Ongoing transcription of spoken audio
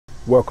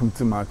Welcome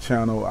to my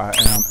channel. I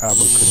am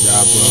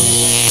Abracadabra,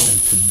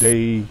 and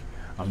today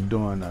I'm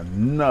doing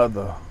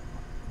another,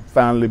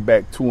 finally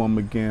back to him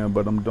again,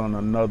 but I'm doing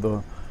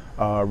another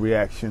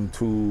reaction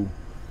to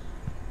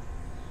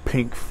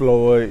Pink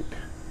Floyd,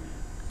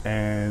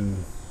 and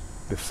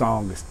the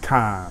song is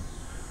Time.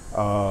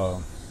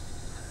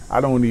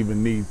 I don't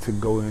even need to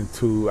go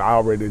into, I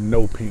already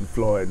know Pink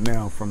Floyd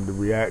now from the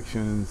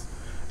reactions,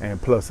 and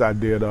plus I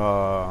did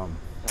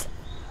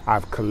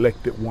I've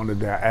collected one of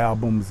their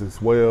albums as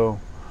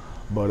well,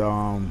 but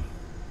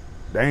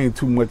there ain't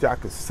too much I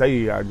could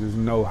say. I just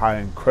know how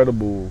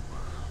incredible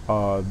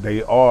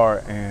they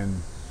are,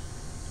 and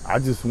I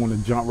just want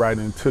to jump right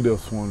into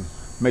this one.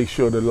 Make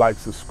sure to like,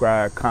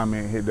 subscribe,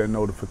 comment, hit that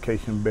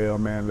notification bell,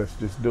 man. Let's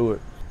just do it.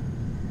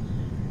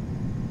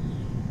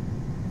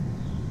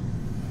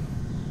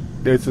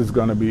 This is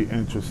gonna be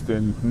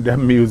interesting. That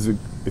music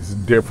is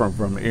different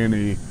from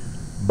any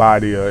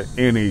body or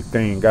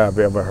anything I've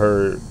ever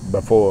heard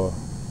before,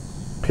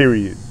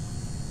 period.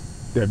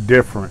 They're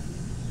different.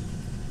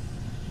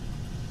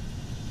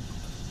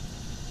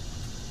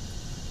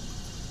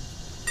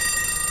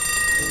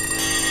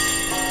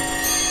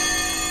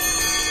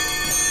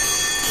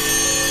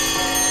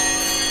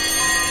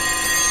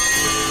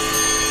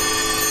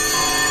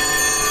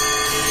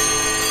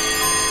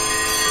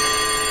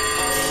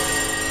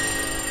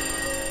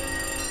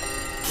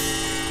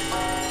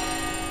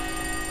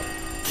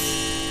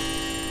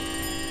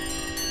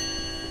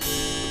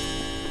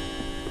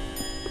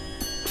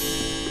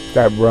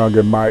 That rung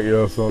in my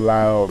ear so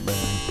loud, man.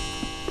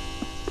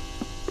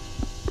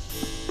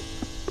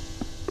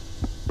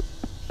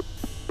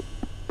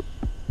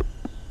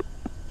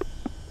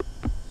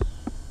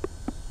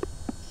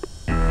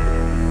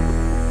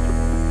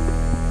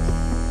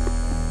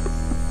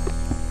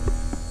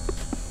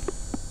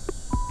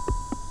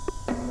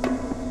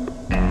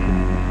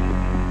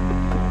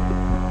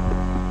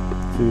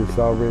 See, it's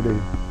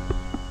already,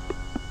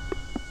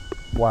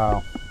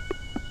 wow.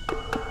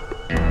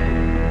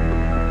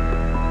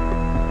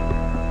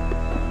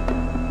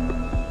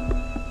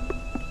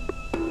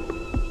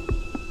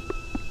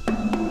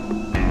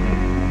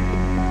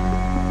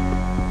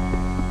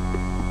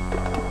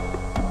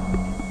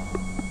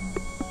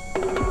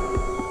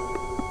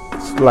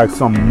 Like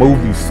some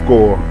movie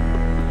score.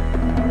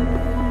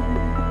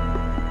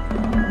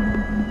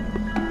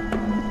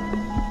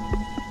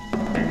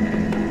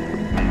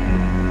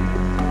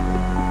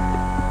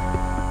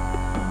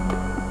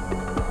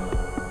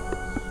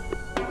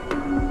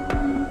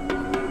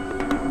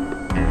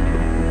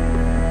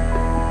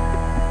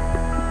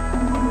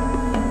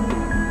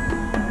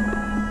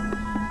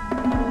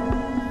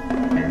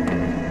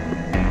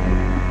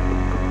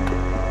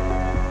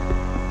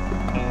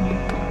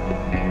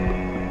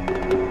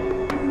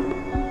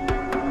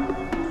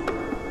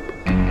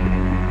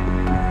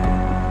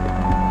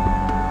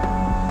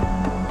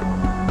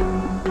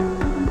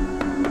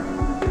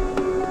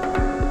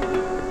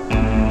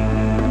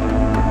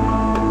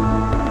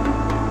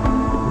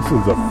 This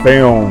is a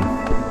film.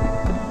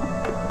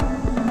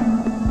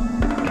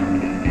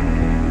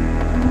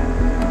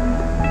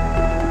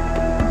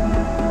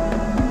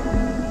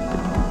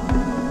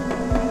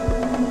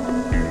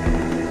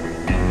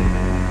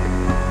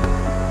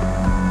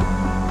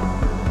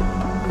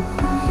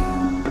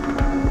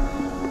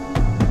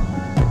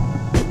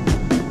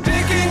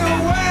 Taking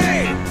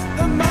away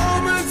the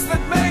moments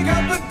that make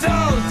up a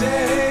dull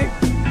day.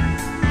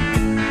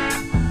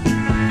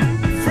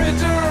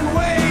 Fritter and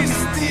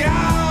waste the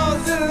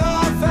hours in an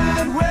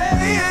off-hand way.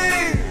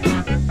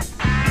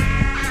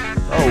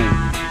 Oh.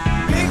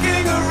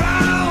 Picking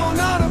around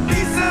on a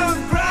piece of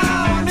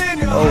ground in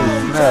your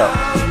snap. hometown.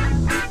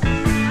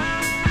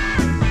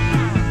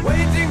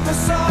 Waiting for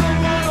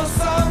someone or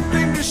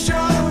something to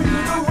show you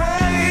the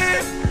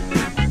way.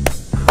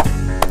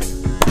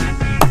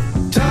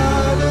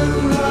 Tired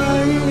of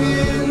lying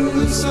in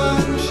the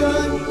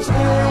sunshine,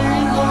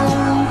 staying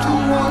home to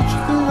watch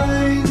the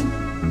rain.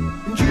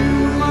 And you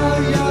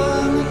are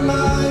young and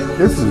life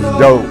This is long,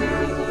 dope.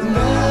 and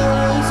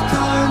there is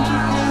time to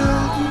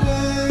kill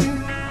today.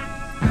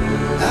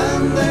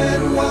 And then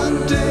one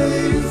day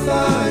you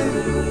find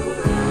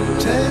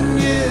 10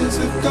 years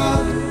have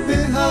gone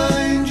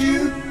behind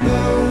you.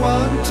 No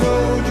one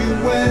told you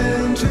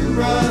when to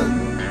run.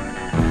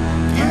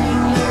 You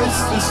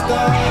missed the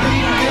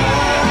starting gun.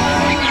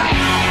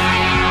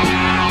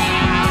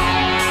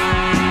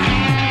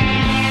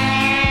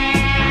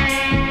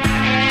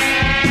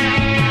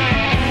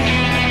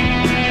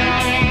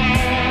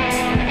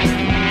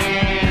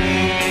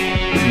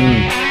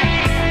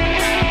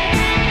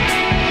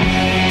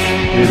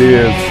 It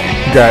is.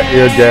 You got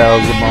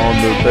eargasm on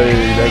the thing.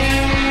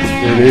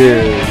 It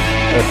is.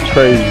 That's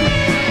crazy.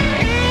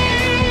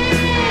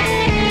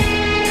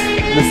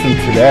 Listen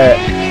to that.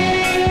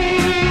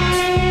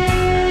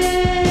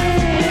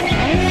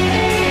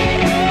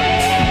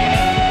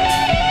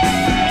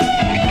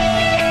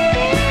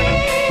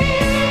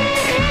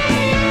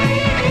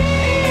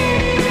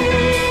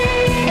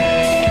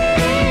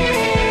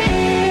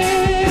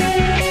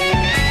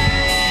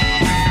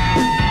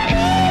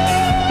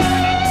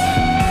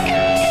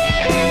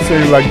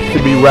 seems like you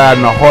should be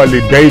riding a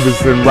Harley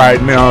Davidson right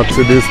now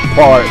to this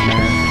part,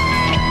 man.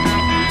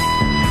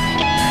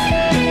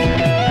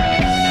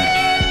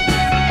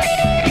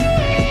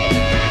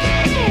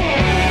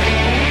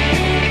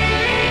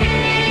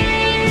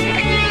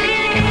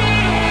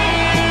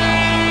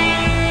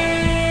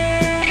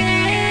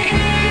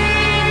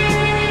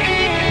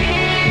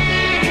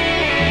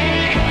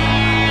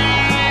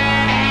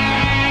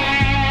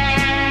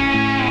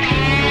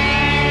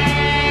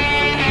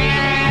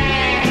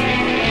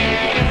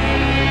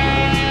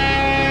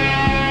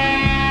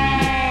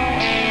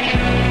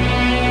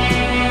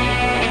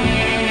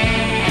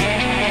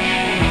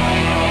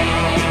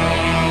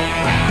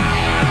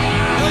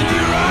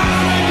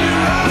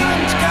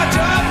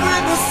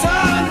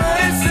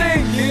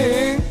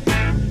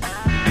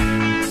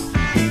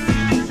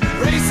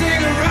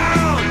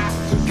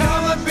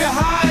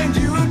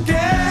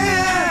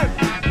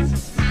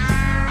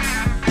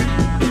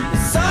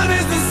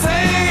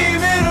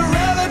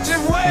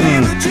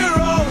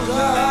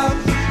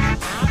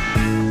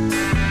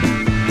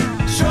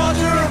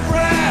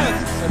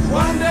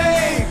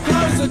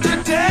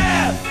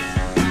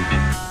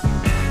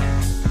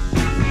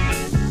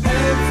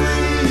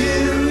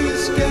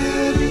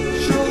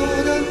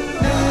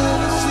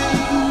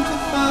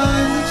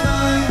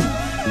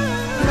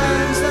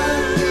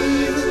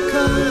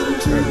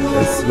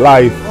 It's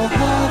life.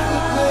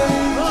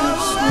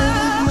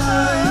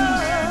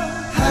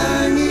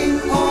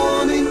 Hanging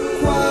on in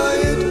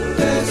quiet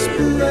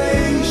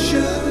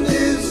desperation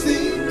is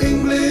the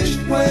English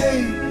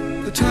way.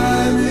 The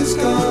time is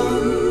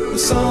gone, the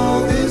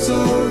song is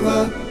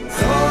over.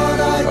 Thought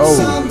I'd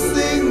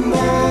something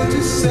more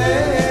to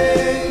say.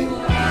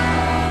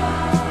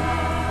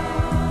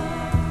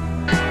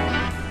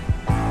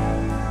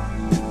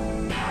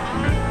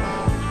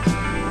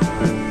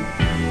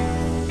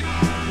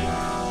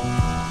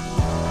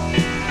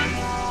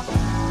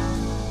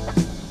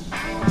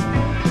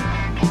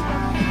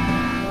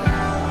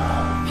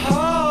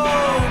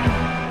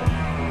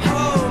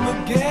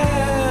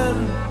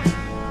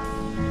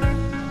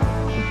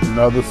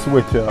 Another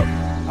switch up.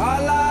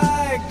 I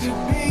like to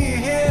be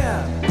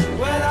here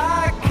when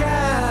I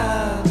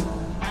can.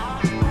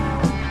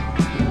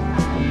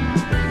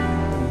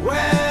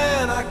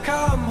 When I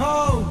come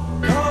home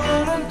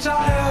cold and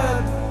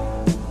tired,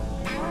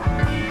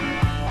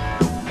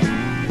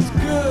 it's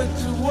good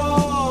to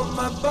warm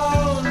my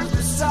bones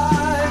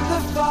beside the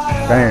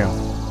fire. Damn.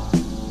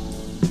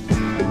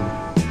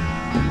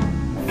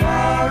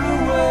 Far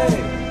away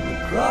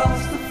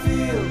across the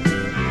field,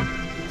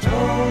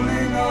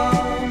 tolling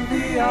on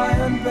the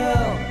iron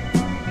bell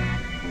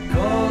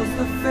calls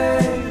the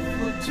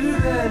faithful to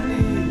their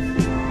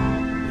knees.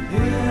 You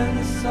hear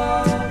the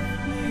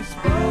softly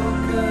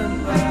spoken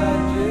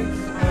magic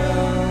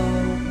spell.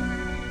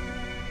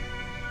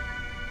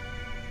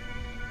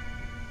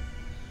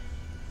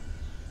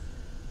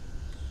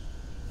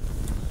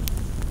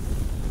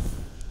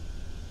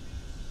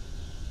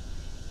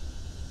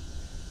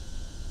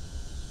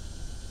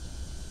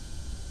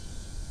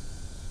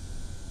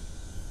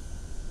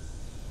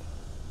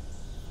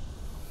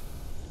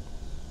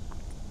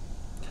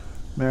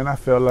 Man, I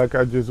felt like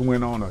I just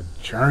went on a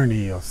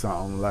journey or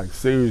something, like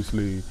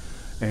seriously.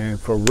 And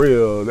for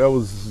real, that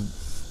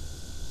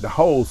was the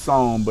whole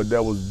song, but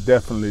that was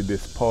definitely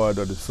this part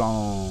of the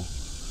song.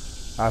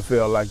 I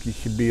felt like you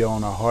should be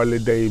on a Harley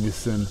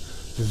Davidson,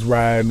 just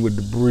riding with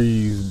the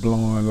breeze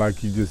blowing,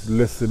 like you just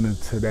listening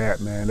to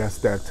that, man. That's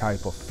that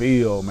type of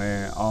feel,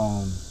 man.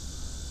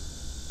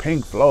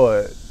 Pink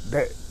Floyd,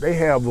 they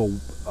have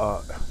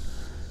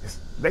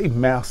they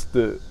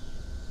mastered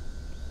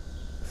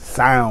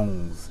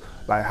sounds.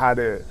 Like how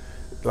they,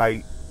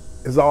 like,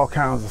 it's all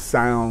kinds of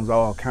sounds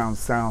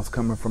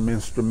coming from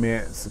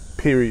instruments,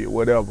 period,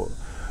 whatever.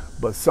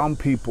 But some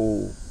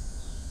people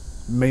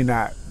may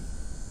not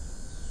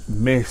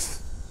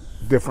mix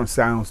different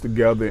sounds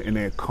together and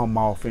then come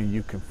off and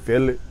you can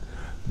feel it.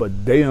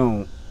 But they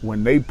don't,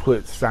 when they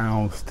put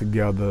sounds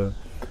together,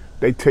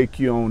 they take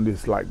you on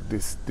this, like,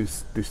 this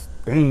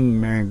thing,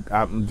 man.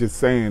 I'm just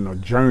saying, a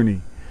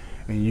journey,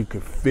 and you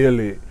can feel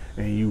it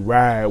and you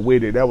ride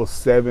with it. That was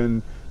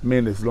 7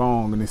 minutes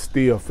long, and it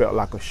still felt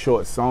like a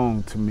short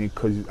song to me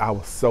because I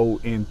was so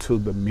into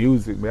the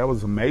music. That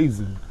was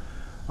amazing.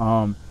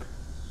 At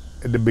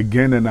the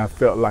beginning, I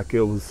felt like it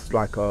was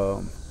like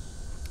a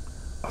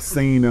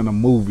scene in a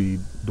movie,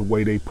 the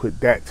way they put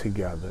that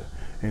together.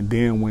 And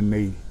then when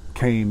they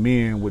came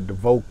in with the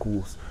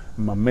vocals,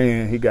 my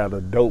man, he got a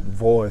dope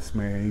voice,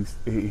 man.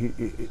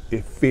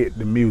 It fit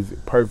the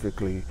music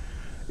perfectly,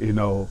 you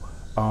know.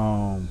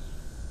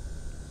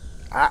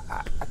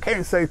 I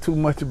can't say too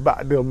much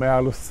about them,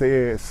 man. I've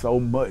said so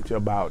much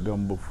about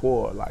them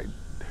before, like,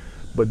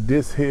 but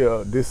this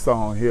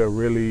song here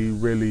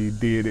really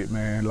did it,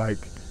 man. Like,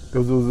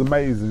 this was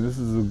amazing. This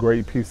is a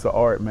great piece of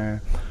art, man.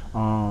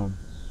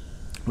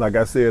 Like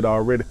I said, I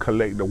already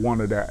collected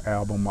one of that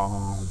album,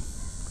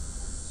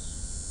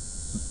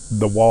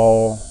 The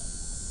Wall,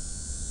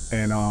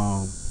 and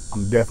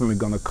I'm definitely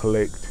gonna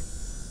collect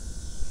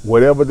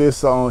whatever this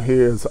song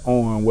here is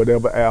on,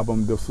 whatever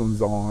album this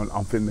one's on,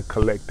 I'm finna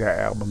collect that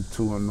album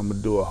too, and I'm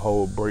gonna do a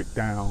whole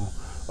breakdown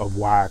of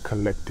why I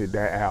collected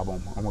that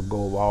album. I'm gonna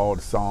go over all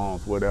the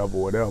songs,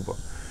 whatever.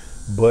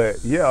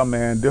 But yeah,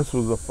 man, this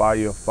was a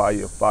fire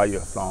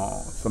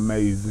song. It's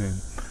amazing.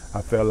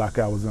 I felt like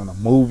I was in a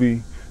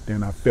movie.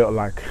 Then I felt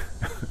like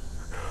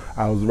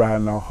I was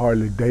riding on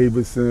Harley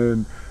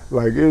Davidson.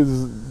 Like,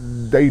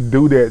 they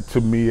do that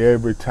to me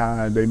every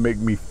time. They make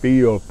me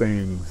feel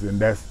things,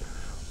 and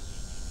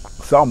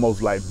it's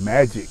almost like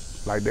magic.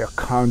 Like they're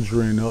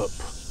conjuring up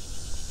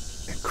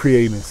and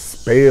creating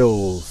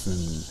spells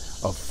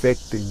and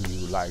affecting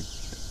you. Like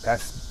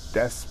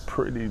that's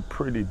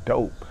pretty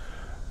dope.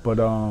 But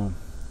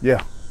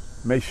yeah,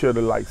 make sure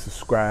to like,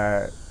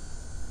 subscribe,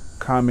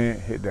 comment,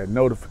 hit that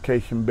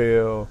notification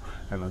bell,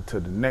 and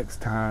until the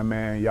next time,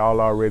 man, y'all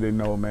already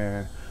know,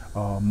 man,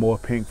 more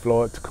Pink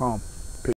Floyd to come.